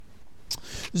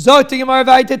Zot Gemara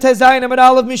Vayta Tezayin Amar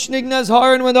Aleph Mishnignas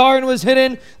Haran, when the Haran was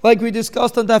hidden, like we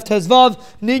discussed on Daf Tezvav,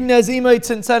 Nignas Imay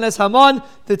Tzintzenes Haman,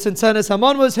 the Tzintzenes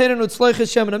Haman was hidden, Utzloiches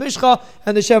Shemen HaMishcha,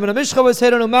 and the Shemen HaMishcha was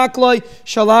hidden, Umakloi,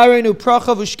 Shalarin,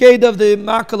 Uprachav, Ushkedav, the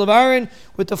Makal of Aaron,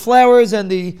 with the flowers and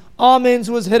the almonds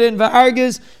was hidden,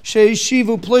 Va'argaz,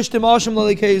 Sheishivu Plishtim Asham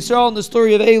Lalekei Yisrael, in the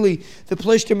story of Eli, the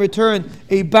Plishtim returned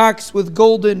a box with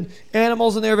golden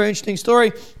animals in there, very interesting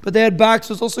story, but they had box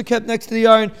was also kept next to the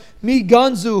Aaron. Mi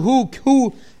Ganzu,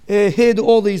 who hid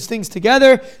all these things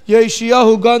together?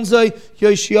 Yeshiyahu Ganzai,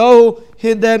 Yeshiyahu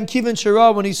hid them. Kivin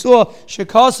Shara, when he saw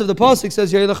Shekasav, the pasuk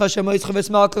says, Yeilach Hashem Yitzchaves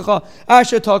Malkacha,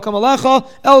 Asher Takam Alecha,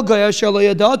 El Gaya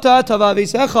Shalayadata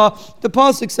Tavavisecha. The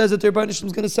pasuk says that their Rebbeinu Shalom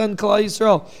is going to send Klal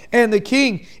Yisrael and the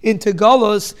king into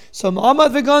Galus. So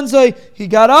Muhammad V'Ganzai, he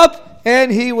got up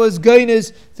and he was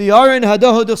Gainis the Aaron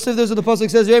Hadahu Dechsiv. There's what the pasuk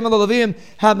says. Yem Alavim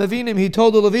Hamavinim. He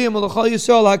told the Levim L'Chal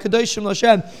Yisrael Hakadoshim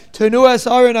L'Shem Tenuas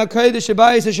Aaron Hakadosh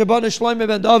Shabayis Shabana Shloimeh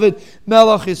ben David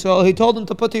Melach Yisrael. He told them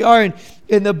to put the Aaron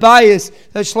in the bias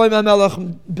that Shloimeh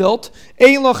Melach built.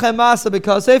 Ein lochem masa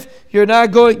because if you're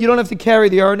not going, you don't have to carry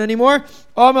the Aaron anymore.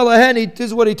 This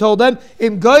is what he told them.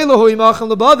 If the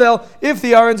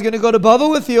Aaron's going to go to Bavel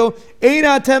with you,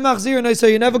 so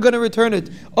you're never going to return it.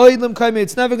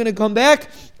 It's never going to come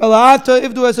back. Serve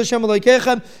the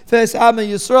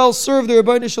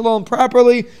Rebbeinu Shalom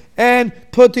properly and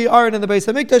put the Aaron in the Beis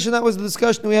HaMikdash. And that was the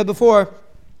discussion we had before,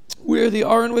 where the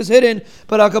Aaron was hidden,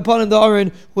 but Akapanim, the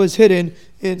Aaron was hidden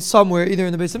in somewhere, either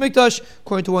in the Beis HaMikdash,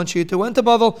 according to one sheet, went to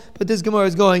Bavel, but this Gemara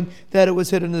is going that it was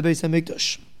hidden in the Beis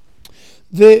HaMikdash.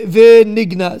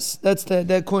 V'nignaz. That's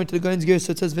that according to the Gain's gear.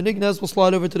 So it says v'nignaz. We'll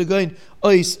slide over to the Gain.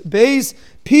 Ois beis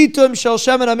pitum shel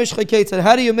shemen hamishcha ketzad.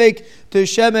 How do you make the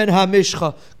shemen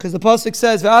hamishcha? Because the pasuk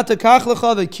says v'ata kach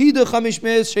lecha v'kidu chamish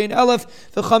meis shein elef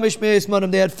v'chamish meis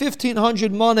manim. They had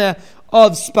 1,500 maneh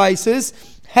of spices.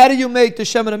 How do you make the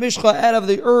shemen hamishcha out of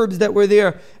the herbs that were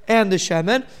there and the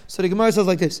shemen? So the Gemara says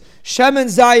like this: shemen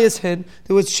zayis hin.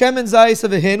 There was shemen zayis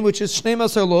of a hin, which is shnei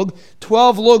masar log,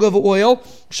 12 log of oil.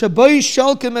 Shabai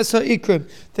shalkim es ha'ikrim.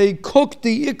 They cooked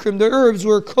the ikrim. The herbs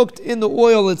were cooked in the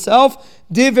oil itself.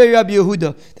 Divrei Rabbi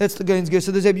Yehuda. That's the Gain's gear.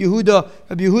 So there's Rabbi Yehuda.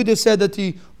 Rabbi Yehuda said that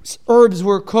the herbs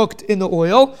were cooked in the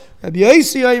oil. Rabbi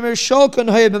Yosi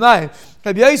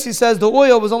says the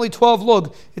oil was only 12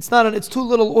 lug. It's too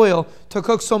little oil to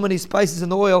cook so many spices in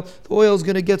the oil. The oil is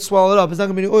going to get swallowed up. There's not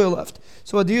going to be any oil left.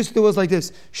 So what they used to do was like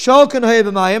this.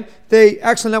 They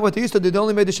actually not what they used to do. They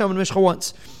only made the shemen mishcha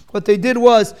once. What they did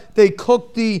was they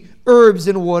cooked the herbs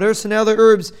in water. So now the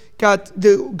herbs got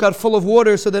full of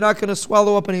water, so they're not going to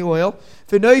swallow up any oil.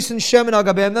 And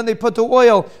then they put the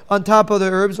oil on top of the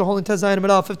herbs. We're holding Tezayin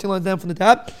Amar 15 lines down from the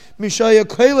top.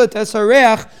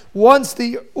 Once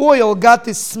the oil got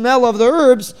the smell of the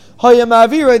herbs,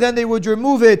 then they would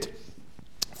remove it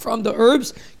from the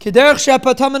herbs,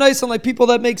 like people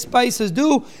that make spices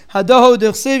do.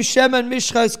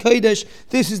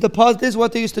 This is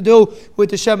what they used to do with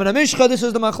the shemen hamishcha. This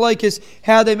is the machlokes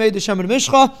how they made the shemen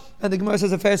hamishcha, and the Gemara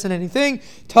says a fascinating thing.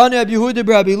 Tanya Yehuda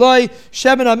Rabbi Loi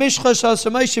shemen hamishcha shal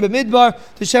Moshe b'midbar.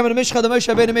 The shemen hamishcha the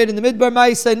Moshe Rabbeinu made in the midbar.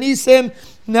 Ma'aseh nisim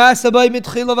nasa by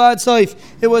mitchila v'ad soif.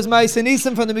 It was ma'aseh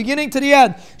nisim from the beginning to the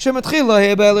end. Shematchila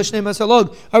he'bel shnei masar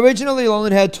log. Originally, it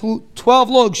only had 12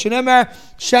 logs. Shenemar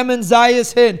shemen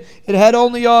zayis hin. It had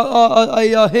only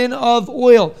a hin of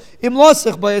oil. Im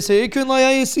lasich by a seikun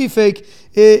layayisifik.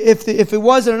 If it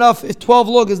wasn't enough, if 12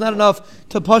 log is not enough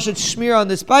to push it smear on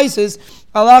the spices,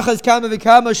 alachas kama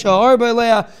v'kama shahar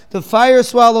b'leah. The fire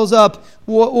swallows up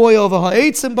oil of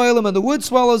ha'etzim b'elam, and the wood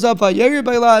swallows up ha'yerir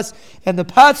b'elas, and the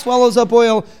pot swallows up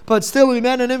oil. But still,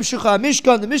 imenu nimshucha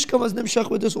mishkan. The mishkan was nimshach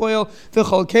with this oil.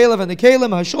 V'chol kelev, and the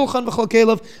kelim ha'shulchan v'chol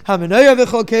kelev ha'menaya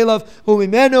v'chol kelev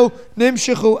u'imenu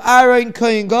nimshuchu aron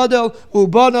kohen gadol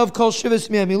u'banav kol shivas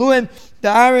mi'amiluim. The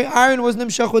Aaron was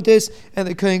nimshach with this, and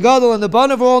the Kohen Gadol and the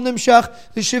Banav were all nimshach.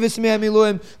 The Shivas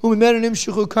Mi'amiluim, U'mimenu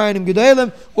nimshachu Kohanim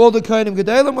Gedalim. All the Kohanim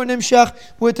Gedalim were nimshach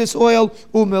with this oil.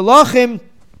 U'melachim,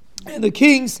 and the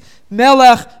kings,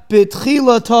 Melech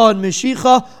B'tchilatan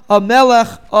Meshicha. A Melech,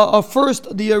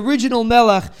 first, the original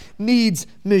Melech needs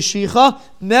Meshicha.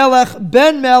 Melech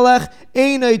ben Melech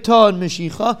Einaitan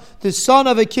Meshicha. The son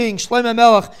of a king, Shlomo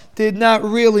Melech, did not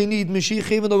really need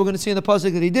Meshicha, even though we're going to see in the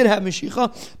pasuk that he did have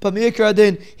Meshicha. But Me'ikar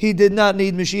Adin, he did not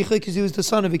need Meshicha because he was the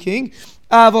son of a king.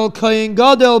 Aval Kohen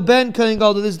Gadol ben Kohen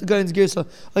Gadol. This is the Gain's Girsa.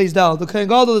 The Kohen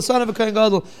Gadol, the son of a Kohen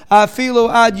Gadol,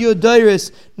 Afilu ad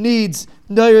Yudairis needs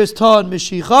Dairis Tan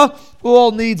Meshicha.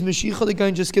 All needs Meshicha. The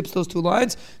Gain just skips those two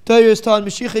lines. Dairis Tan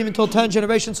Meshicha, even till 10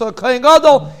 generations. So a Kohen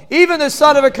Gadol, even the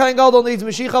son of a Kohen Gadol needs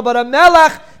Meshicha, but a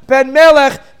Melech ben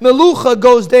Melech Melucha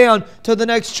goes down to the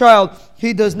next child.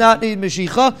 he does not need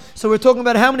Mashicha. So we're talking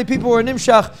about how many people were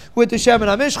Nimshach with the Shemen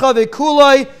HaMishcha.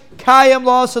 V'kulai Kayam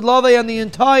La'asad Lavei, and the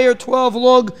entire 12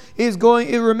 log it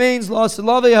remains La'asad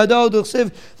Lavei. Hadao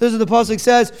Duchsiv. This is the pasuk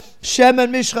says,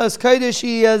 Shemen Mishcha es Kodesh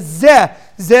Zeh.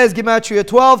 Zeh is Gematria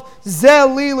 12.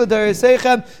 Zeh li l'deiros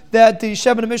Eichem, that the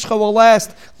Shemen HaMishcha will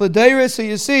last l'deiros. So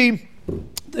you see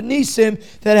the nisim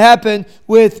that happened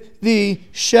with the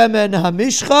Shemen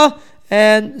HaMishcha.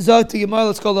 And Zot Gemara,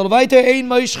 let's go a little weiter. Ein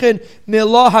Moishchin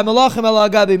Milah HaMelachim Ela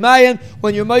Agabi Mayim.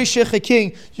 When you're Moishich a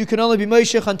king, you can only be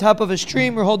Moishich on top of a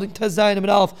stream. We're holding Tez Zayin and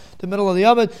Alf, the middle of the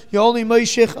Yamid. You're only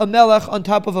Moishich a Melech on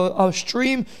top of a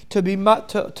stream to be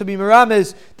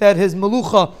Merames, that his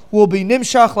Melucha will be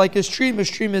Nimshach like a stream. A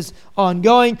stream is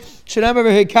ongoing. Shadam over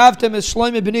here, Kavtem is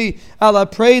Shloime B'ni Ala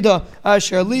Preda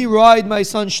Asher Li, ride my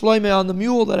son Shloime on the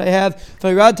mule that I have.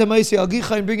 V'yradta Maisi Al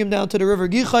Gichain, bring him down to the river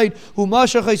Gichain. Who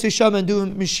Mashach Yisisham, and do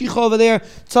Mashiach over there.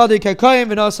 Tzadik HaKayim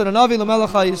v'Nasan Anavi l'Melech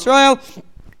HaYisrael.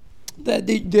 That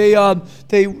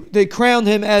they crowned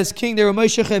him as king. They were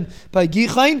Moshechim by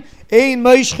Gichain. Ein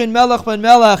Moshechin Melech ben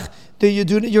Melech.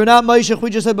 You're not Moshech. We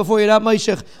just said before, you're not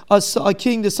Moshech a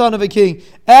king, the son of a king.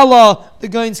 Ella, the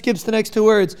guy skips the next two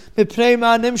words. Mipnei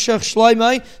ma nimshach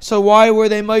shleimai. So why were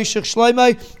they Moshech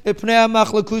shleimai? Mipnei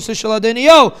machlakusa shel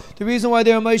Adoniyo. The reason why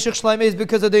they were Moshech shleimai is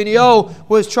because Adoniyo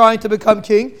was trying to become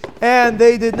king, and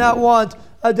they did not want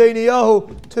Adoniyo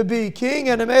to be king,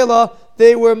 and Amela,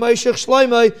 they were Moshech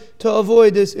shleimai to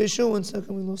avoid this issue. 1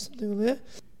 second, we lost something over here.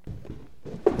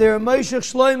 They're Moshech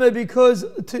Shloime because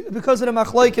of the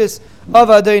machlokes of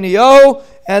Adoniyo.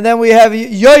 And then we have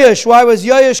Yoash. Why was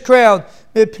Yoash crowned?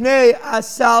 Mipnei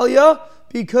Asalia,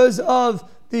 because of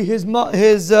his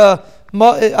Asalia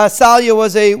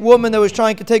was a woman that was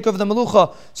trying to take over the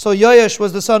Melucha. So Yoash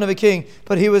was the son of a king,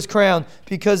 but he was crowned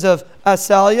because of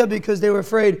Asalia, because they were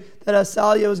afraid that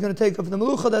Asalia was going to take over the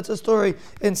Melucha. That's a story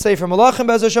in Sefer Malachim.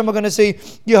 Bez Hashem, we're going to see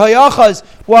Yehoyachaz.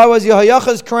 Why was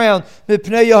Yehoyachaz crowned?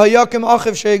 Mipnei Yehoyakim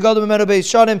Achiv she'egadim b'menu beis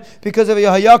shanim, because of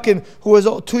Yehoyakim, who was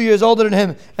 2 years older than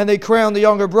him, and they crowned the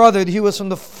younger brother. He was from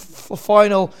the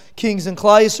final kings in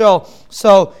Klal Yisrael,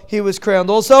 so he was crowned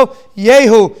also.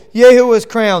 Yehu was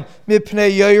crowned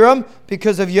Mipnei Yoram,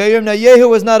 because of Yoram. Now Yehu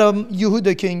was not a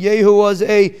Yehuda king. Yehu was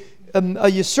a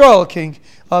Yisrael king,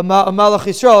 a Malach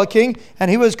Yisrael king, and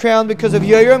he was crowned because of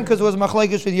Yoram, because it was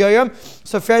machlekes with Yoram.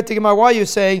 So fair to Gemara, why are you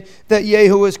saying that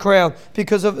Yehu was crowned?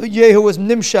 Because of Yehu was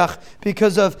Nimshach,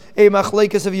 because of a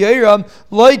machlekes of Yoram.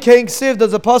 Like King Siv,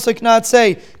 does the pasuk not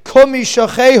say Komi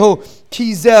Shachehu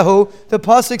Kizehu? The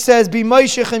pasuk says Be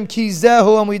Moshechim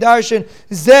Kizehu, and we darshan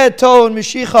Zeh Tohon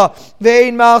Mashicha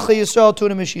Ve'ein Malach Yisrael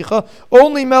Tuna Mashicha.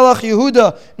 Only Melech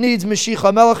Yehuda needs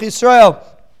Mashicha. Melech Yisrael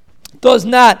does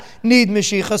not need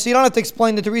Mashiach. So you don't have to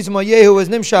explain that the reason why Yehu was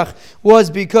Nimshach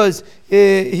was because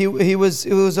it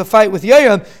was a fight with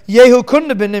Yoram. Yehu couldn't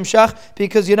have been Nimshach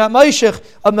because you're not Moshech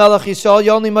a Melech Yisrael.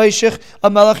 You're only Moshech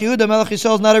a Melech Yehuda. Melech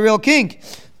Yisrael is not a real king.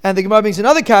 And the Gemara brings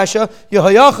another kasha.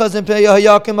 Yehoyachaz and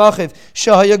Yehoyakim Achiv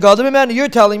Shahayagadim. Man, you're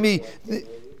telling me. You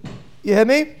hear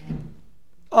me?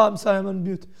 Oh, I'm sorry, I'm on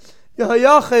mute.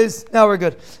 Yehoyachaz, now we're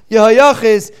good.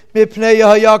 Yehoyachaz mipnei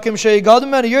Yehoyakim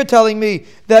she'egadim. And you're telling me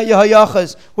that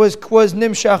Yehoyachaz was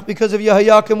Nimshach because of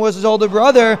Yehoyakim was his older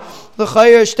brother.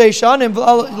 L'chayir shtei shanim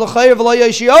l'chayir v'lo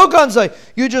Yeshio ganzai.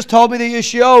 You just told me that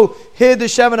Yeshio hid the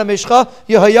Shemen HaMishcha.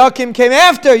 Yehoyakim came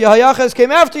after. Yehoyachaz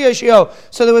came after Yeshio.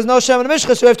 So there was no Shemen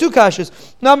HaMishcha. So we have two kashas.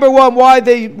 Number one, why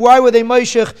were they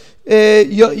Moshech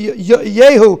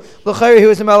Yehu l'chayir, he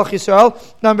was a Melech Yisrael.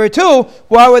 Number two,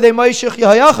 why were they Moshech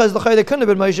Yehoyachaz l'chayir? They couldn't have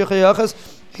been Moshech Yehoyachaz.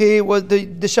 He was the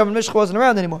Shemen HaMishcha wasn't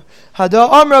around anymore.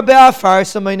 Hada Amra be'afar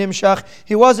samay Nimshach.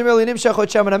 He wasn't really Nimshach with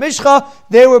Shemen HaMishcha.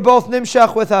 They were both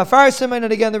Nimshach with afar samay.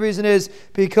 And again, the reason is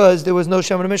because there was no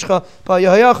Shemen HaMishcha by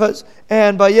Yehoyachaz,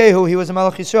 and by Yehu he was a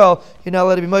Melech Yisrael. You're not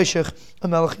allowed to be Moshech a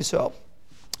Melech Yisrael.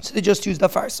 So they just used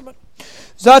afar samay.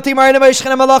 You only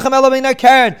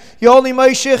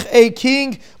Moshech a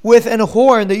king with a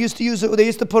horn. They used to use it. They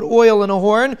used to put oil in a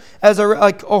horn as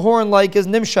a horn like is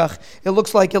nimshach. It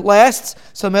looks like it lasts.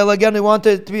 So again, we want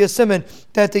it to be a simon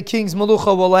that the king's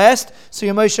malucha will last. So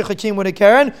you Moshech a king with a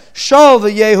karen. Shol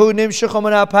v'yehu nimshach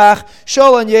omanapach.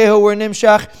 Shol and Yehu were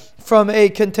nimshach from a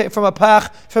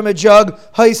pach, from a jug.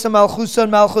 Haisa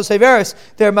malchusan malchus heveris.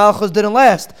 Their malchus didn't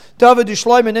last. David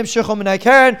u'shloim nimshach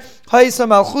omanakaren. Haisa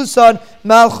malchusan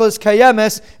malchus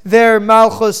kayemes. Their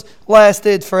malchus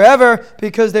lasted forever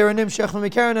because they were nimshach from a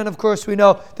karen. And of course, we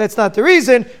know that's not the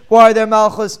reason why their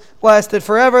malchus lasted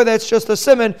forever. That's just a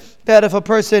simon that if a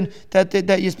person that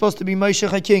you're supposed to be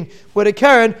Moshech a king with a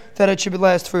karen, that it should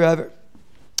last forever.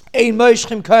 Ein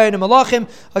Moishchim Kayin and Malachim,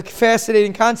 a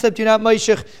fascinating concept. You're not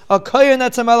Moishich a Kayin,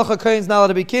 that's a Malach. A Kayin is not allowed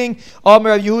to be king.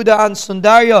 Amr of Yehuda and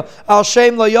Sundarya, Al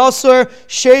Shem La Yasur,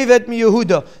 Shevet Mi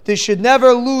Yehuda. They should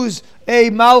never lose a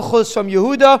Malchus from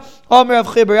Yehuda. Amr of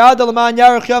Chibriyad, Laman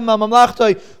Yarech Yam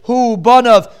Mamlachtoi, who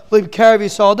Banav, Lib Karavi.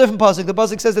 Saw a different pasuk. The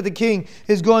pasuk says that the king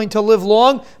is going to live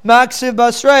long. Maksiv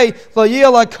Basrei, La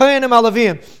Yil La Kayin and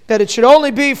Malavim. That it should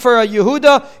only be for a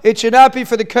Yehuda, it should not be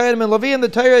for the Kayin and Levim. The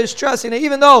Torah is stressing that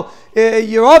even though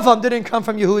Yeravam didn't come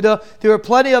from Yehuda, there were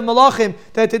plenty of Malachim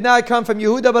that did not come from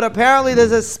Yehuda, but apparently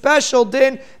there's a special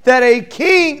din that a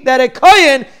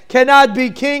Kayin cannot be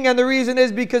king, and the reason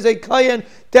is because a Kayin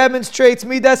demonstrates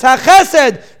Midas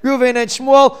HaChesed. Reuven and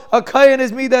Shmuel, a Kayin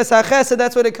is Midas HaChesed,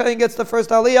 that's why the Kayin gets the first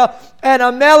Aliyah, and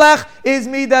a Melech is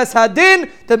Midas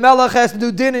HaDin. The Melech has to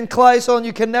do Din and Klai, and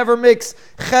you can never mix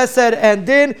Chesed and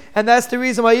Din, and that's the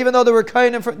reason why even though there were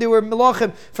Kayinim, there were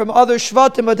Melachim from other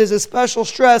Shvatim, but there's a special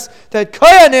stress that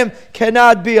Kayinim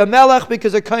cannot be a Melech,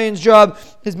 because a Kayin's job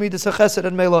is Midas HaChesed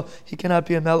and Mela, he cannot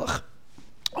be a Melech.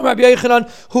 Rabbi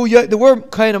Yechanan, who there were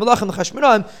Kayin and Malachim, the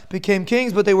Chashmonaim became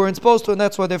kings, but they weren't supposed to, and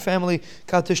that's why their family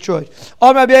got destroyed.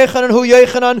 Rabbi Yechanan,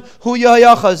 who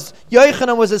Yehoyachaz.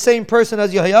 Yechanan was the same person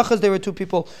as Yehoyachaz. There were two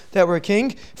people that were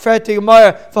king.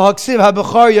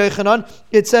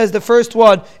 It says the first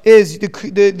one is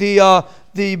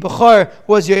the Bechar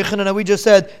was Yechanan, and we just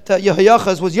said that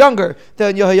Yehoyachaz was younger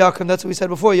than Yehoyakim. That's what we said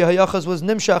before. Yehoyachaz was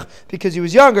Nimshach because he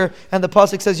was younger, and the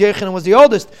pasuk says Yechanan was the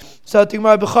oldest. So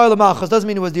Tigmar Bechar Lamachaz doesn't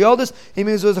mean he was the oldest. It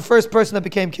means he was the first person that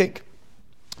became king.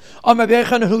 Amar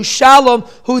Yechanan, who Shalom,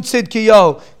 who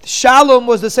Tzidkiyo. Shalom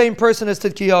was the same person as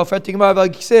Tzidkiyo. For Tigmar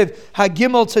V'Gisiv,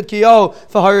 Hagimel Tzidkiyo,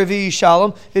 V'Haravi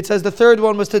Shalom. It says the third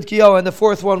one was Tzidkiyo and the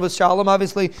fourth one was Shalom.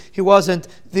 Obviously, he wasn't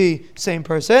the same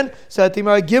person. So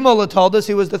Tigmar Gimel told us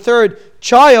he was the third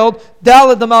child,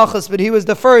 Dalad the Malchus, but he was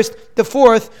the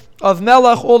fourth of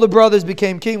Melech. All the brothers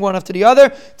became king one after the other.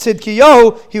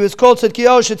 Tzidkiyahu, he was called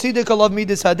Tzidkiyahu, Shetzidik alav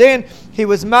Midas Hadin. He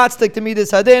was matzdik to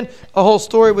Midas Hadin. A whole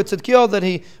story with Tzidkiyahu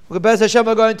that Bez Hashem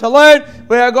are going to learn.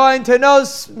 We are going to know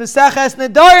Meseches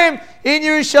Nedarim in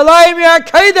Yerushalayim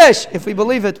Kodesh. If we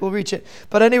believe it, we'll reach it.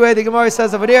 But anyway, the Gemara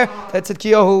says over there that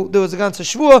Tzidkiyahu, there was a ganze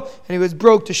Shvuah, and he was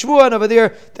broke to Shvuah, and over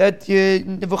there that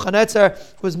Nebuchadnezzar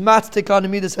was matzdik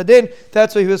on Midas Hadin.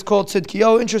 That's why he was called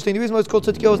Tzidkiyahu. Interesting. The reason why he was called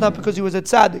Tzidkiyahu is not because he was a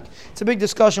tzaddik. It's a big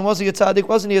discussion. Was he a tzaddik?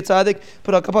 Wasn't he a tzaddik?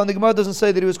 But the Gemara doesn't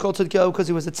say that he was called Tzidkiyahu because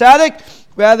he was a tzaddik.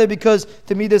 Rather, because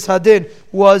the Midas Hadin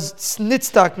was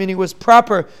nitztak, meaning was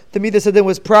proper. The Midas Hadin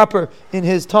was proper in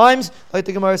his times. Like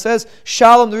the Gemara says,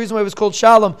 Shalom, the reason why he was called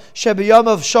Shalom,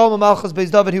 Shebiyamav Shalom Malchus Beis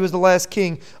David, he was the last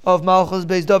king of Malchus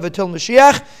Beis David till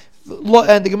Mashiach.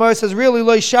 And the Gemara says, really,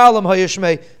 Lo Shalom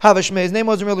Havashmei. His name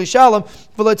wasn't really Shalom.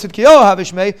 V'lo Tzidkiyahu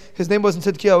Havashmei. His name wasn't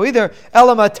Tzidkiyahu either.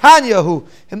 Ela Matanyahu.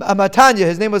 Matanya.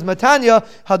 His name was Matanya.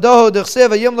 Hadoho Dechsev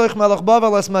Yimloch Melech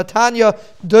Bavel as Matanya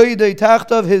Doidei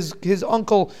Tachtav. His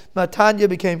uncle Matanya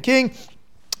became king.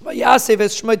 Yasev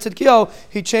as Shmei Tzidkiyahu,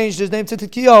 he changed his name to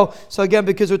Tzidkiyahu. So again,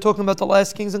 because we're talking about the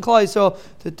last kings in Klai, so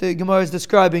the Gemara is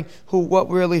describing what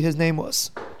really his name was.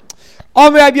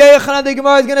 The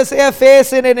Gemara is going to say a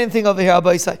fascinating thing over here.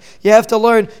 You have to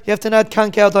learn, you have to not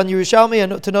conk out on Yerushalmi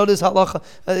and to know this halacha.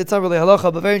 It's not really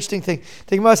halacha, but very interesting thing.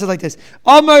 The Gemara says like this.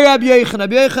 Rabbi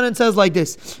Yochanan says like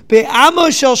this. The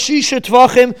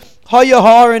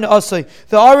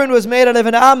Aron was made out of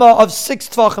an amma of 6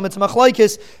 tvachim. It's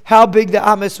machlokes how big the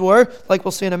ammas were, like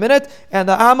we'll see in a minute. And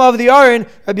the amma of the Aron,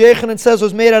 Rabbi Yochanan says,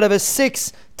 was made out of a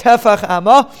 6 tefach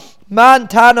amma. Man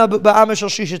Tana ba'ama shel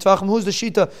shisha tvachim. Who's the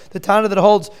shita? The Tana that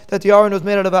holds that the Aron was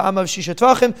made out of amma of shisha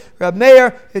tvachim. Rab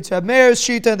Meir. It's Rab Meir's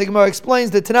shita, and the Gemara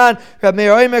explains the Tanan. Rab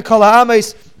Meir oimer kol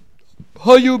ha'ames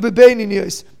hayu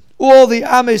bebeininiyos. All the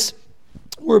ames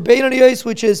were beinaniyos,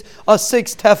 which is a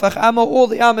 6 tefach amma. All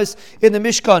the ames in the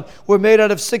Mishkan were made out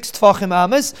of 6 tefachim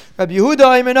ames. Rabbi Yehuda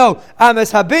oimer no.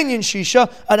 Ames habinyan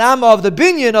shisha. An amma of the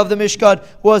binyan of the Mishkan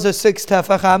was a 6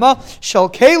 tefach amma. Shel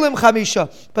kelim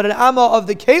chamisha. But an amma of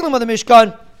the kelim of the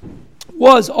Mishkan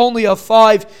was only a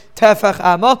 5 tefach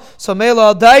amma. So mela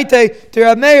al daite to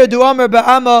Rab Meir du amar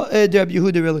ba'ama de Rab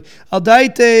Yehuda really. Al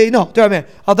daite no to Rab Meir.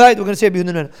 Al daite we're going to say Rab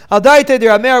Yehuda no. Al daite de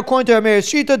Rab Meir according to Rab Meir's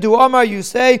shita du amar you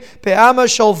say be'ama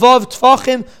shel vav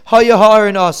tfachim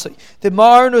hayaharin asi. The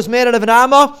Maran was made out of an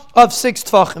amma of 6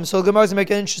 tfachim. So the Gemara is going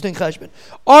to make an interesting cheshbon.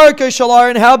 Arka shel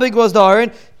Aron, how big was the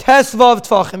Aron? Tes vav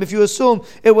tfachim. If you assume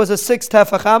it was a 6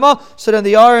 tefach amma, so then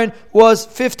the Aron was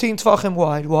 15 tfachim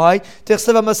wide. Why? The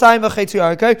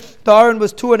Aron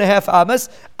was 2.5 half amas.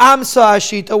 Amsa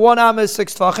ashita, one amma is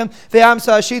 6 tfachim. The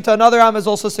amsa ashita, another amma is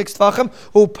also 6 tfachim.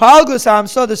 Upalgus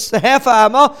amsa, the half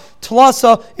amma,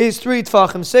 tlasa is 3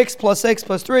 tfachim. 6 plus 6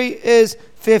 plus 3 is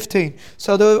 15.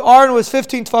 So the aron was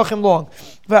 15 tfachim long.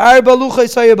 Ve'arba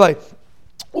luchos hayabai.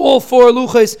 All 4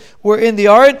 luchos were in the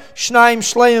aron. Shnaim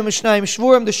shleim and shnaim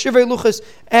shvurim. The shivrei luchos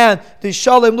and the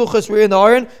shalem luchos were in the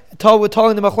aron. We're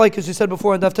telling the machlokes, as we said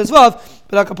before in Daf Tezvav,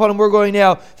 but upon him we're going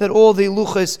now that all the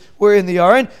luchos were in the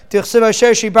aron. The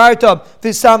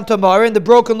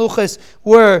broken luchos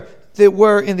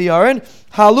were in the aron.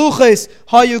 Haluches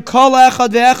hayu kol echad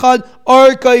ve'echad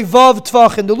arkay vav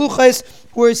tvachim. The luchos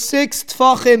were 6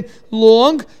 tvachim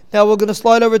long. Now we're going to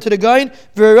slide over to the gain.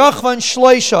 V'rachvan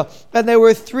shleisha, and they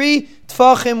were 3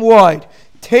 tvachim wide.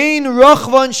 Tein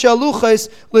rachvan shaluches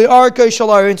le'arkay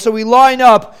shalarin. So we line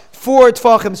up 4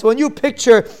 tfachim. So when you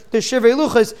picture the shivrei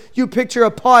luchos, you picture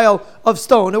a pile of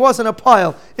stone. It wasn't a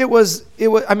pile. It was.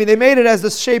 I mean, they made it as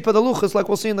the shape of the luchos, like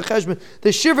we'll see in the cheshbon. The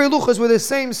shivrei luchos were the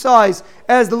same size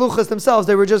as the luchos themselves.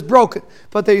 They were just broken,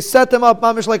 but they set them up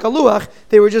mamish like a luach.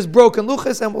 They were just broken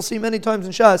luchos, and we'll see many times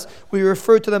in Shas we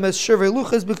refer to them as shivrei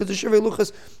luchos because the shivrei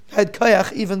luchos had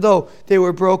kayach even though they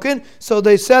were broken. So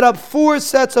they set up 4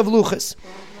 sets of luchos,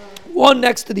 one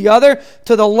next to the other,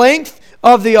 to the length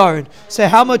of the aron. So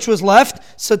how much was left?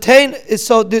 So there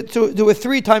were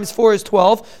 3 times 4 is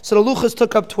 12. So the luchos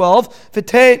took up 12.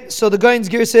 So the Gaon's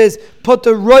gear says put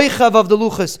the roichav of the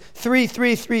luchos 3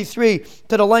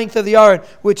 to the length of the aron,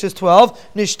 which is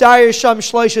 12. Nishtayir sham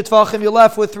shloisha tvachim. You're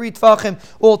left with 3 tvachim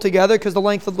altogether because the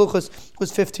length of the luchos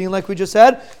was 15, like we just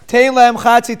said. Tein lam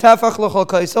chatzi tefach l'chol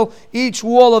kaisel. Each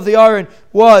wall of the aron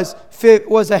was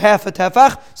a half a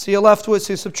tefach. So you're left with,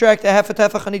 so you subtract a half a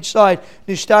tefach on each side.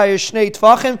 Nishtayir shnei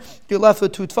tvachim. You're left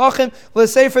with 2 tvachim. The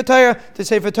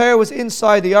Sefer Torah was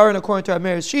inside the aron according to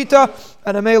Ameir's shita,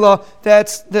 and Amela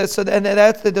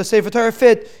the Sefer Torah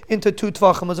fit into 2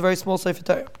 tvachim. It was a very small Sefer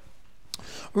Torah.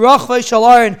 Rachvay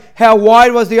shalarin, how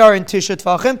wide was the aron? Tisha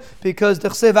tvachim, because the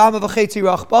chsev amma v'chetzi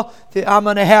rachba, the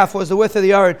amma and a half was the width of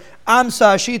the aron.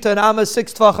 Amsa ashita, and amma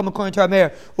 6 tvachim according to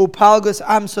Ameir. Upalgus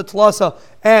amsa tlasa,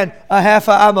 and a half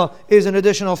a amma is an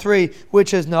additional 3,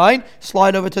 which is 9.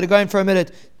 Slide over to the Gaon for a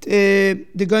minute. The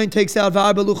Gaon takes out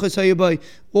v'arba luchos hayabai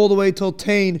all the way till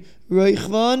Tain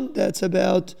reichvan. That's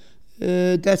about.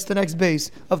 That's the next base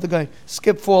of the Gaon.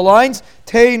 Skip 4 lines.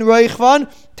 Tain reichvan.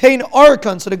 Tain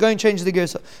arkan. So the Gaon changes the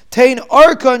gersa. Tain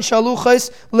arkan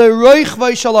shaluchas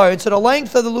lereichvay shalarin. So the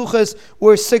length of the luchas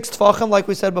were 6 tfachim, like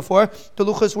we said before. The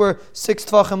luchas were 6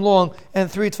 tfachim long and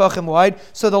 3 tfachim wide.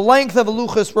 So the length of the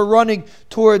luchas were running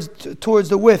towards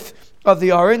the width of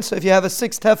the aron. So if you have a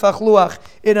 6 tefach luach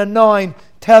in a 9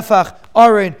 tefach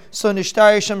aron, so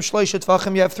nishtayir shem shloisha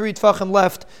tefachim, you have 3 tefachim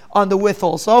left on the width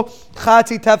also.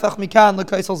 Chati tefach mikan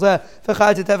l'kaisel zeh,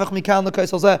 v'chati tefach mikan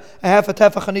l'kaisel zeh, a half a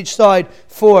tefach on each side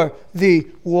for the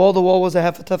wall. The wall was a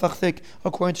half a tefach thick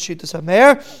according to Shittas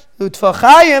Ameir.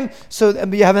 Utfachayim, so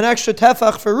you have an extra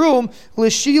tefach for room.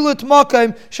 L'shilut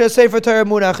makayim she sefer Torah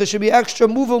munach. There should be extra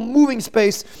moving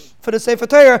space for the Sefer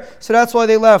Torah, so that's why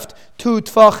they left 2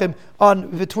 tfachim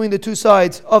on between the 2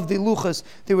 sides of the luchas.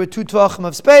 There were 2 tfachim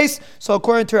of space. So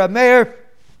according to Rab Meir,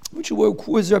 which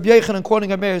was Rabbi Yochanan quoting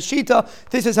Rab Meir's shita,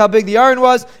 this is how big the aron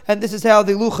was, and this is how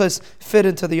the luchas fit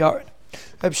into the aron.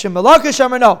 The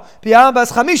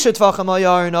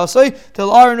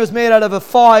aron was made out of a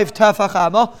 5 tefach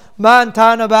amma. Man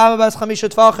Tana B'Ama Bas Chamisha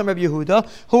Tvachim Rabbi Yehuda.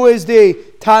 Who is the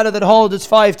Tana that holds its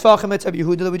 5 Tvachim? It's Rabbi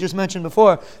Yehuda that we just mentioned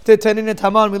before. The Tanin and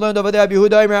Taman, we learned over there, Rabbi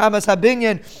Yehuda, Imer Amas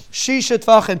Habinyan, Shisha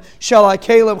Tvachim, Shalai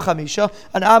Kalim Chamisha.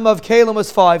 An Amma of Kalim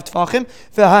was 5 Tvachim.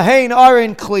 The Hahain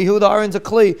Arin Kli, who the Arin's a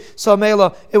Kli, so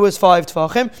Mela, it was 5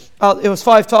 Tvachim. It was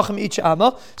 5 Tvachim each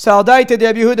Amma. So Aldaita the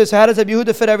Rabbi Yehuda, so how does Rabbi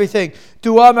Yehuda fit everything?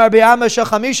 Du Amar B'Ama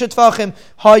Shachamisha Tvachim,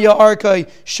 Haya Arkai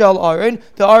Shal Arin.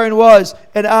 The Arin was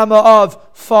an Amma of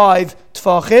 5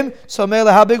 tfachim. So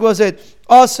Mela, how big was it?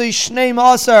 Asi shnei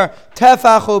masar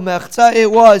tefachu mechza.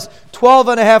 It was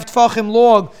 12.5 tfachim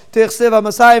long. Tichsiva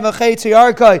masayim v'chetzi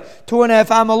arkai.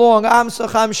 2.5 amma long. Amsa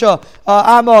chamsha.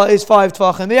 Amma is 5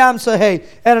 tfachim. The amsa hey,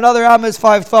 and another amma is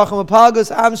 5 tfachim.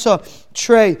 Apagas amsa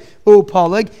trey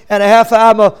upalig, and a half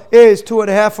amma is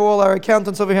 2.5 for all our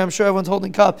accountants over here. I'm sure everyone's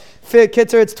holding cup.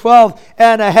 Kitzer, it's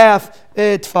 12.5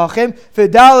 tfachim.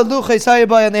 V'dal luches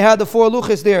hayabai, and they had the 4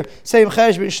 luches there. Same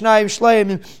cheshbon, shnayim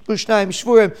shleim, ushnayim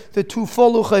shvurim, the 2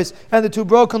 full luches and the 2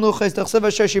 broken luches. T'chsev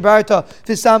asher shibarta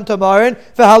v'samta marin.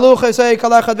 V'haluches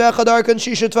hayakalachad v'echad arkan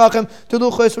shisha tvachim. The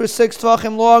luches were 6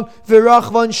 tvachim long.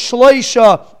 V'rachvan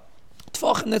shloisha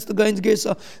tfachim, that's the Gaon's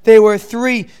Gersa. They were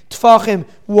 3 tfachim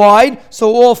wide.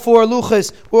 So all 4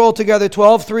 luchas were altogether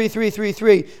 12. 3, 3, 3,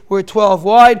 3 were 12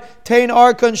 wide. Tein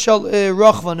arkan shal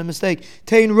rachvan, a mistake.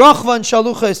 Tein rachvan shal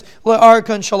luchas le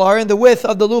arkan shal aron. The width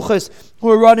of the luchas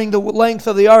were running the length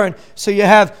of the aron. So you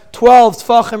have 12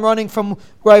 tfachim running from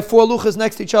 4 luchas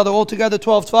next to each other, altogether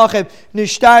 12 tfachim.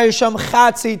 Nishtayir sham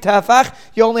chatzi tefach.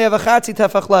 You only have a chatzi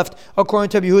tefach left, according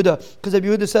to Yehuda, because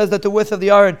Yehuda says that the width of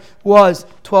the aron was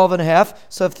 12 and a half.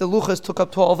 So if the luchas took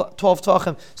up 12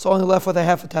 tfachim, so only left with a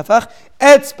half a tefach.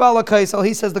 Etzba l'kaisel.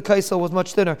 He says the kaisel was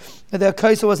much thinner. The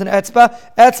kaisel was an etzba.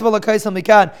 Etzba l'kaisel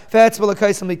mikan. Ve'etzba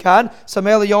l'kaisel mikan. So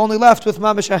mainly you only left with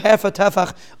mamish a half a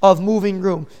tefach of moving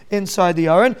room inside the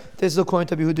aron. This is according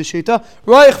to Yehuda Shita.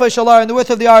 Roich v'shalar, and the width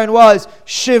of the aron was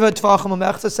shiva tfachim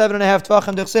umechza, 7.5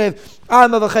 tfachim d'chsev.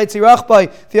 Amma v'chetzi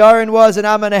rachbai. The aron was an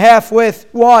amma and a half width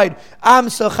wide.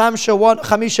 Amsa chamsha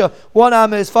chamisha. One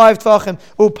amma is 5 tfachim.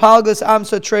 Upalgas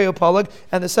amsa trei upalag,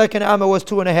 and the second amma was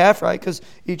 2.5, right? Because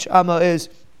each amma is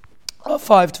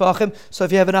 5 tfachim. So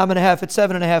if you have an amma and a half, it's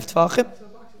 7.5 tfachim.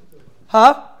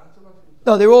 Huh?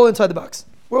 No, they're all inside the box.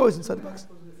 We're always inside the box.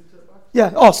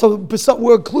 Yeah. Oh, so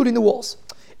we're including the walls.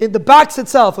 In the box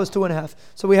itself was 2.5.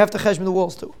 So we have to cheshbon the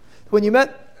walls too. When you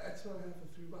met.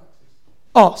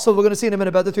 Oh, so we're going to see in a minute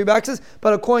about the 3 boxes.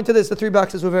 But according to this, the 3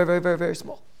 boxes were very, very, very, very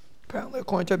small. Apparently,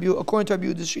 according to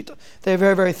Abu's Shita, they're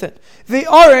very, very thin. The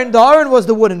aron was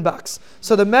the wooden box.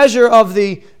 So the measure of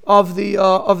this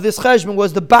cheshbon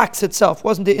was the box itself.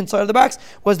 Wasn't the inside of the box?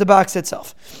 Was the box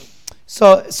itself.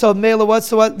 So Mela, what's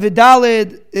the what?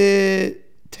 Vidalid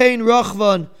Tain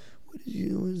Rachvan.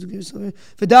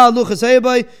 Vidal Luchas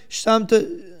Eibay Shtamta.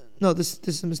 No, this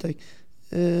is a mistake.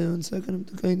 1 second.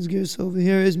 The Kain's gears over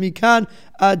here is Mikan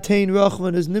Ad Tain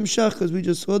Rachvan is Nimshach, because we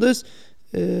just saw this.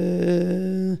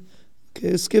 Okay,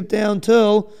 skip down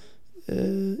till.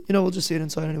 We'll just see it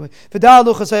inside anyway. V'dal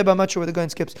luchas heiba, I'm not sure where the guy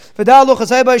skips. V'dal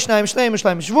luchas heiba, shnaim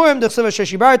shvurim, d'chseva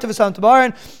sheshi barta v'sam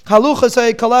tabarin, haluchas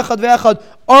hei kalechad ve'echad,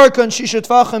 arkan shisha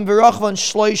tvachim v'rachvan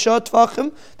shloisha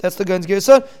tvachim. That's the gun's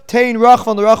girsa. Tein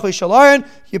rachvan the rachvei shalarin.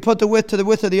 You put the width to the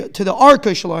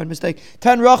arka shalarin. Mistake.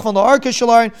 10 rachvan the arka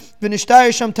shalarin.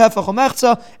 V'nishtayir sham tefach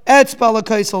umechza. Etzba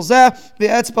l'kaisel zeh.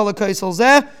 V'etzba l'kaisel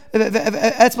zeh.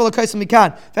 Etzba l'kaisel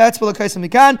mikan. V'etzba l'kaisel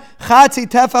mikan. Chatzi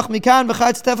tefach mikan.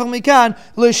 V'chatzi tefach mikan.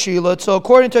 L'shilot. So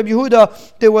according to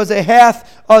Yehuda, there was a half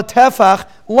a tefach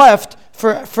left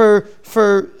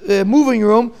for moving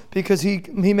room, because he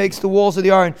makes the walls of the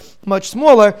aron much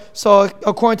smaller. So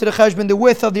according to the cheshbon, the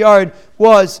width of the aron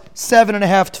was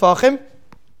 7.5 tfachim.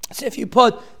 So if you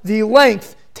put the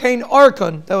length Tein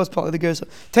arkan, that was probably the gersa.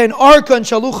 Tein arkan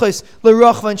shaluchis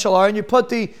l'rachvan shalar, and you put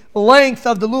the length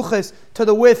of the luchis to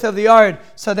the width of the aron.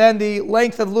 So then the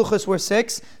length of luchis were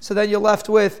 6. So then you're left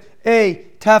with a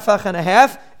tefach and a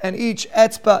half, and each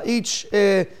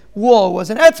wall was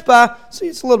an etzba, so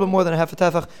it's a little bit more than a half a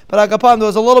tefach. But agapam, there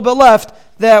was a little bit left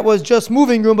that was just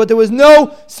moving room, but there was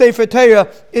no sefer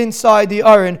Torah inside the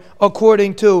aron,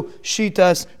 according to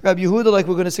Shitas Rabbi Yehuda, like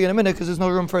we're going to see in a minute, because there's no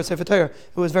room for a sefer Torah.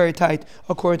 It was very tight,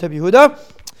 according to Rabbi Yehuda.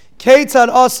 Keitzad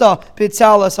asa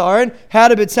bitzal as aron. How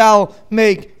did Bitzal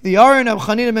make the aron?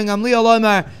 Chanina ben Gamliel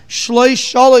Omar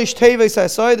shloish teves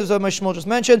asay. There's what my Shmuel just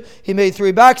mentioned. He made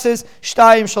 3 boxes.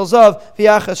 Shtayim shel zav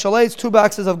v'yachas shalates. 2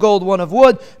 boxes of gold, 1 of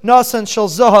wood. Nasan shel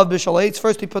zahav b'shalates.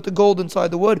 First he put the gold inside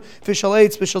the wood.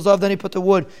 V'shalates b'shel then he put the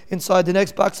wood inside the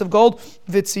next box of gold.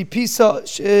 V'tzipisa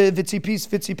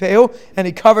v'tzipeu, and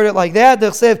he covered it like that.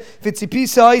 D'chsev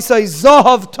v'tzipisa isay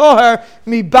zahav toher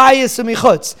mibayis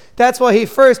u'michutz. That's why he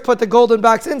first put the golden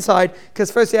box inside,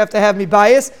 because first you have to have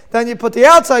mibayis, then you put the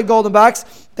outside golden box,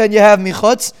 then you have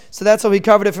michutz. So that's how he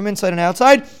covered it from inside and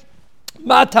outside.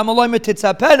 What's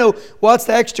the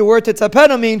extra word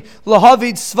titzapenu mean?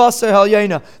 Lahavid svaser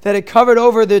halyena, that it covered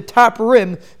over the top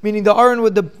rim, meaning the aron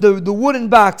with the wooden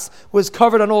box was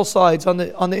covered on all sides, on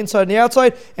the inside and the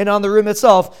outside, and on the rim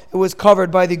itself it was covered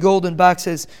by the golden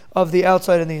boxes of the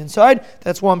outside and the inside.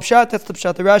 That's one pshat. That's the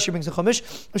pshat the Rashi brings in Chumash.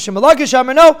 Mishimalakish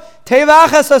Amar no teva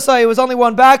achas asay. It was only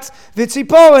one box.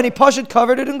 Vitzipo, and he pashed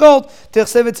covered it in gold.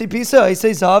 Tichse vitzipisa. He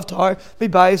says zav tar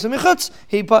mibayis u'michutz.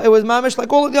 It was mamish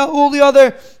like all the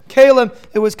other kalim.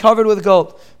 It was covered with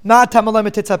gold. Not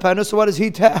tamalem titzapenu. So how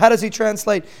does he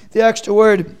translate the extra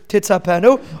word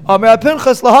titzapenu? Amar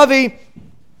Pinchas lahavi.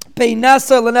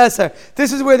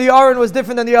 This is where the aron was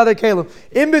different than the other kalim.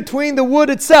 In between, the wood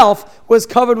itself was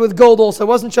covered with gold also. It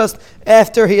wasn't just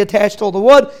after he attached all the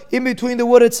wood. In between, the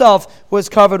wood itself was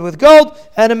covered with gold.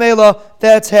 And Amela,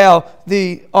 that's how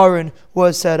the aron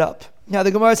was set up. Now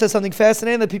the Gemara says something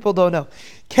fascinating that people don't know.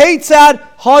 Keitzad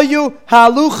hayu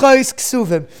haluchos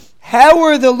ksuvim. How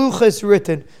were the luchas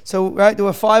written? So, right, there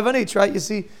were 5 on each, right? You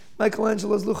see,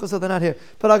 Michelangelo's luchas, so they're not here.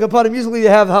 But Agapadim, usually you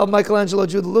have how Michelangelo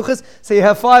drew the luchas. So you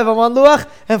have 5 on one luach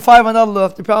and 5 on another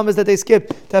luach. The problem is that they skip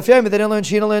Tafyami. They didn't learn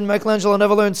Shekalim. Michelangelo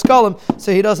never learned Shekalim,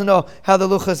 so he doesn't know how the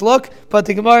luchas look. But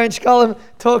the Gemara in Shekalim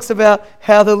talks about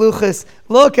how the luchas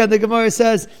look, and the Gemara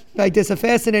says like this, a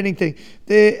fascinating thing.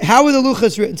 How are the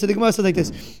luchas written? So the Gemara says like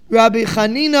this: Rabbi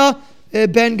Chanina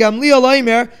Ben Gamliel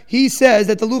Omer, he says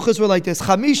that the luchas were like this: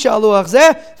 Chamisha luach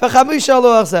zeh, v'chamisha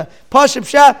luach zeh. Pashup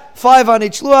pshat, 5 on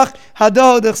each luach.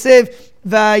 Hadaho d'chsev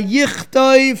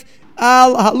v'yichtoiv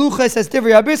al haluchas as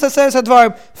divri abisa says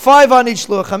hadvarim, 5 on each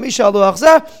luach. Chamisha luach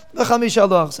zeh, v'chamisha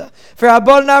luach zeh. For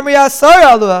Rabban Namri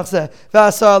asara luach zeh,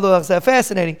 v'asara luach zeh.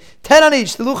 Fascinating. 10 on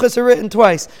each. The luchas are written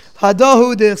twice.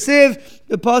 Hadahu d'chsev.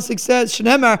 The pasuk says,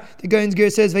 "Shnemar." The Gaon's Ger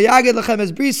says, "Vayaged lachem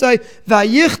es brisai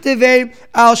vayichtevim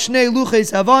al shnei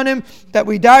luches avanim." That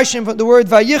we darshan from the word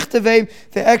vayichtevim,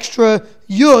 the extra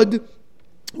yud.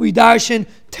 We darshan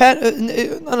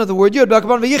none of the word yud. But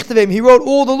vayichtevim, he wrote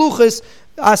all the luches.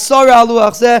 Asar alu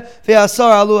achzeh,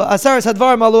 ve'asar alu asar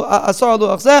sadvarim alu asar alu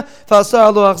achzeh, ve'asar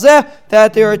alu achzeh.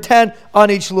 That there are 10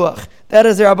 on each luach. That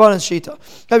is the Rabbanan's shita.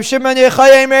 Rabbi Shimon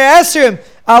Yochai Eimer Esrim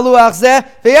alu achzeh,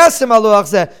 ve'esrim alu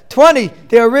achzeh. 20.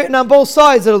 They are written on both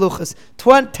sides of the luchas.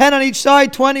 10 on each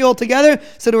side, 20 altogether.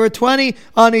 So there were 20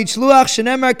 on each luach.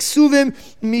 Shenemar ksuvim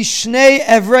mishnei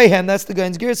evrehem. That's the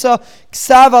Gaon's Girsa.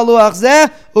 Ksav alu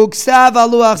achzeh, uksav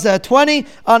alu achzeh. 20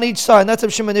 on each side. And that's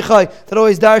Rabbi Shimon Yochai that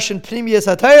always darshan pnimiyas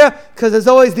hatayra, because there's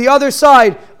always the other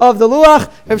side of the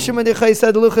luach. Rabbi Shimon Yochai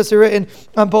said the luchas are written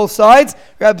on both sides.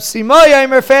 Rabbi Simai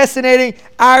Eimer, fascinating.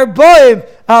 Arboim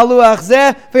alu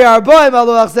achzeh, ve'arboim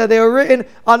alu achzeh. They were written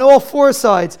on all 4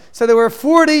 sides. So there were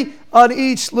 40 on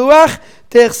each luach.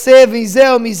 Techsev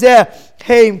mizeh mizeh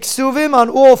heim ksuvim, on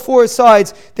all 4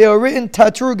 sides. They are written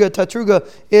tatruga. Tatruga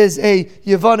is a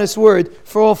Yavanis word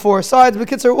for all 4 sides.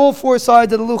 Because all 4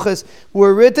 sides of the luchas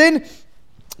were written.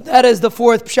 That is the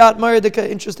 4th pshat, Maridika,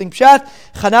 interesting pshat.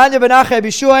 Chananya ben Achai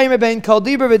B'Shuayim ben Kal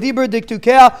Dibur v'Dibur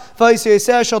Diktukea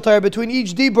v'Oisiyaseh Shal Torah. Between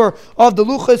each dibur of the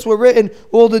luchas were written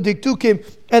all the diktukim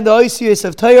and the oisiyas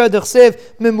of Torah. D'chsev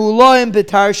memulaim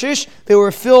b'Tarshish. They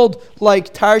were filled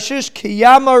like Tarshish,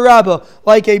 kiyama rabba,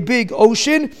 like a big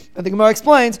ocean. And the Gemara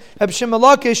explains, Rabbi Shimon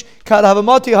Lakish kad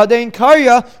havamati hadein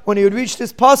karya. When he would reach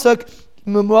this pasuk,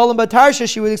 Mumualim Batarsha,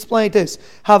 she would explain this.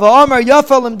 Hava Amar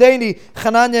Yafalim Deni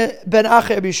Chananya ben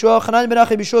Achai Bishua. Chananya ben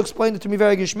Achai Bishua explained it to me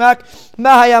very gishmak.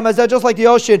 Mahayam Azeh, just like the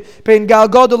ocean, between Gal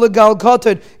Gadol and Gal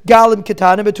Katan, Galim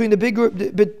Katanim, between the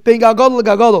big Gal Gadol and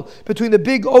Gal Gadol, between the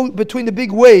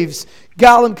big waves,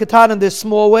 Galim Katanim, there's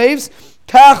small waves.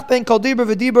 Kach ben Kal Dibur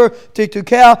v'Dibur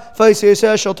Tiktukea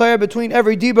V'Yisrael Shal Torah, between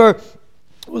every dibur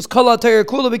was kala Torah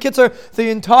kula b'kitzer. The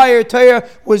entire Torah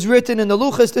was written in the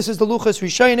luchas. This is the luchas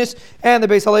rishonis, and the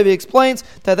Beis Halevi explains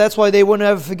that that's why they wouldn't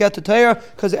ever forget the Torah,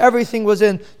 because everything was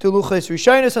in the luchas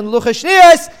rishonis and the luchas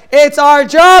shnias. It's our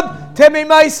job to be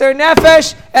meiser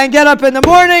nefesh and get up in the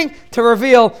morning to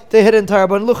reveal the hidden Torah.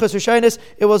 But in luchas rishonis,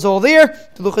 it was all there.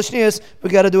 The luchas shnias, we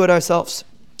got to do it ourselves.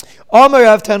 Amar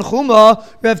Rav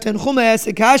Tanchuma asked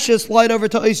a kasha, slide over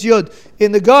to Is Yud.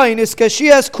 In the Gaon, is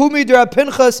kashias kumi de Rab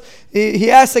Pinchas. He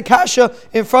asked a kasha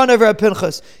in front of Rab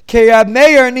Pinchas. Ke Rab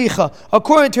Meir nicha.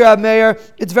 According to Rab Meir,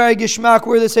 it's very gishmak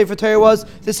where the Sefer Torah was.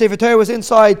 The Sefer Torah was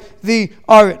inside the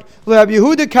Aron. Rab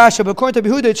Yehuda kasha, but according to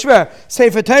Yehuda, it's shver.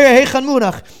 Sefer Torah heichan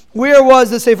munach. Where was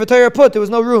the Sefer Torah put? There was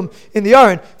no room in the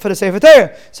Aron for the Sefer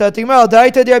Torah. So at the Gemara,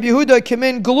 Daita de Rab Yehuda came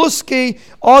in gluski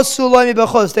asulami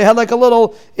b'chos. They had like a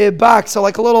little box, so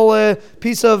like a little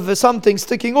piece of something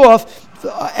sticking off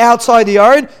outside the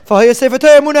Aron. And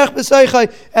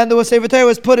the Sefer Torah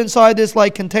was put inside this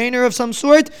like container of some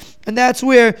sort, and that's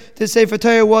where the Sefer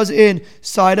Torah was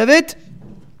inside of it.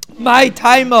 My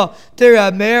taima to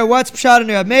Rab Meir. What's pshat in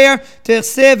Rab Meir?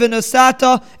 Tersev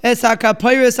v'nosata es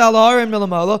hakapiris al ha'aron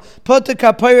milamala. Put the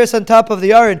kapiris on top of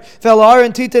the Aron. Vel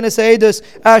ha'aron titin es edus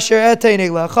asher etein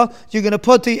elecha. You're going to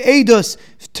put the edus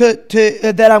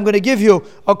that I'm going to give you.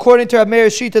 According to Rab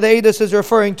Meir's shita, the edus is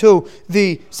referring to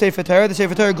the Sefer Torah. The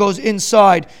Sefer Torah goes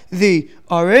inside the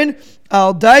Aron.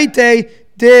 Al daite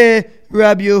de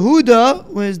Rab Yehuda.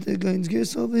 Where's the Gaon's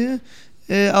Gis over here?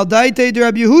 Al daite de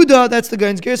Rab Yehuda, that's the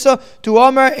Gaon's Girsa, to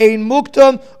Amar ein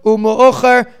muktam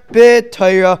u'ma'ocher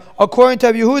b'Torah. According to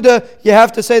Rab Yehuda, you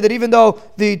have to say that even though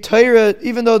the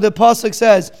pasuk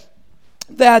says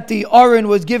that the Aron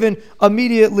was given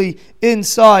immediately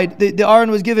inside. The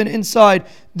Aron was given inside.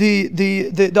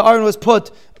 The Aron was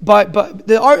put by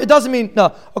the Aron. It doesn't mean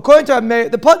no. According to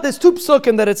the pot, there's two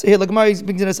psukim that it's here. Like Mari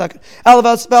brings in a second.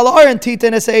 Alavas vel Aron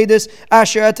titan eseidis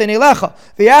asher ateni lecha.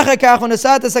 V'yachar kach when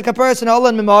esatas a kaperes and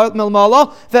alan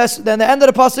milmala. Then the end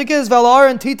of the pasuk is vel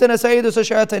Aron titan eseidis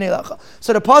asher ateni lecha.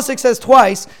 So the pasuk says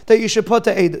twice that you should put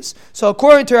the edus. So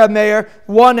according to Rab Meir,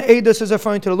 one edus is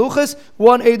referring to the luchas,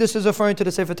 one edus is referring to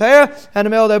the Sefer Torah, and the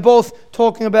male they're both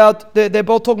talking about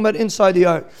inside the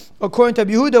Aron. According to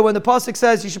Yehuda, when the pasuk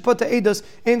says you should put the edus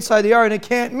inside the Aron, it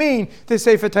can't mean the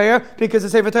Sefer Torah because the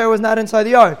Sefer Torah was not inside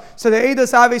the Aron. So the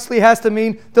edus obviously has to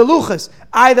mean the luchas.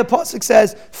 The pasuk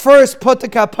says first put the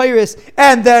kapiris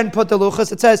and then put the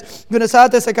luchas. It says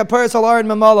v'nesates a kapiris al Aron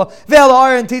mamala ve'al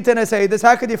Aron titan es edus.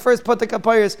 How could you first put the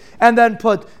kapiris and then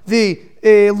put the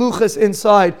luchas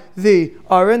inside the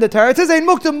Aron? The Torah, it says ein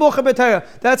muktam mocha b'Torah.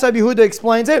 That's how Yehuda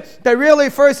explains it. That really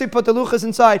first you put the luchas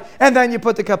inside and then you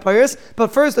put the kapiris.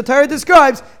 But first the Torah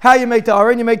describes how you make the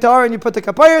Aron. You make the Aron, you put the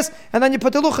kapiris, and then you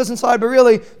put the luchas inside. But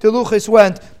really the luchas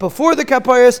went before the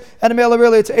kapiris, and the mela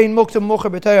really it's ein muktam mocha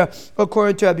b'Torah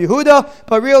according to Yehuda.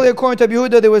 But really according to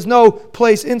Yehuda there was no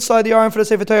place inside the Aron for the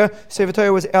Sefer Torah. Sefer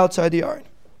Torah was outside the Aron.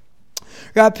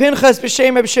 Rab Pinchas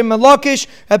b'shem Malakish.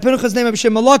 Rab Pinchas name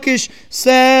b'shem Malakish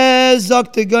says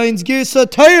Zok the Gain's Girsa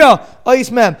Torah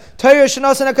Ois Mem Torah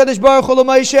Shanasan Hakadosh Baruch Hu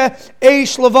L'Moshe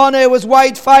Eish Levana. It was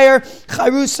white fire.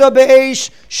 Charusa be'eish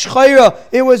Shchayra.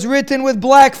 It was written with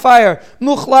black fire.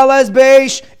 Muchlal as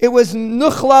be'eish. It was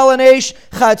nuchlal an eish.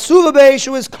 Chatsuva be'eish. It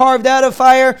was carved out of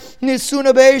fire.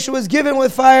 Nisuna be'eish. It was given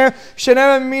with fire.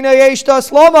 Shenem mina eish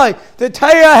das lamai. The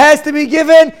Torah has to be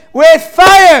given with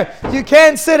fire. You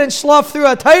can't sit and slough through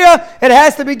a Torah. It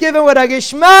has to be given with a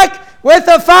geshmak, with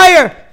a fire.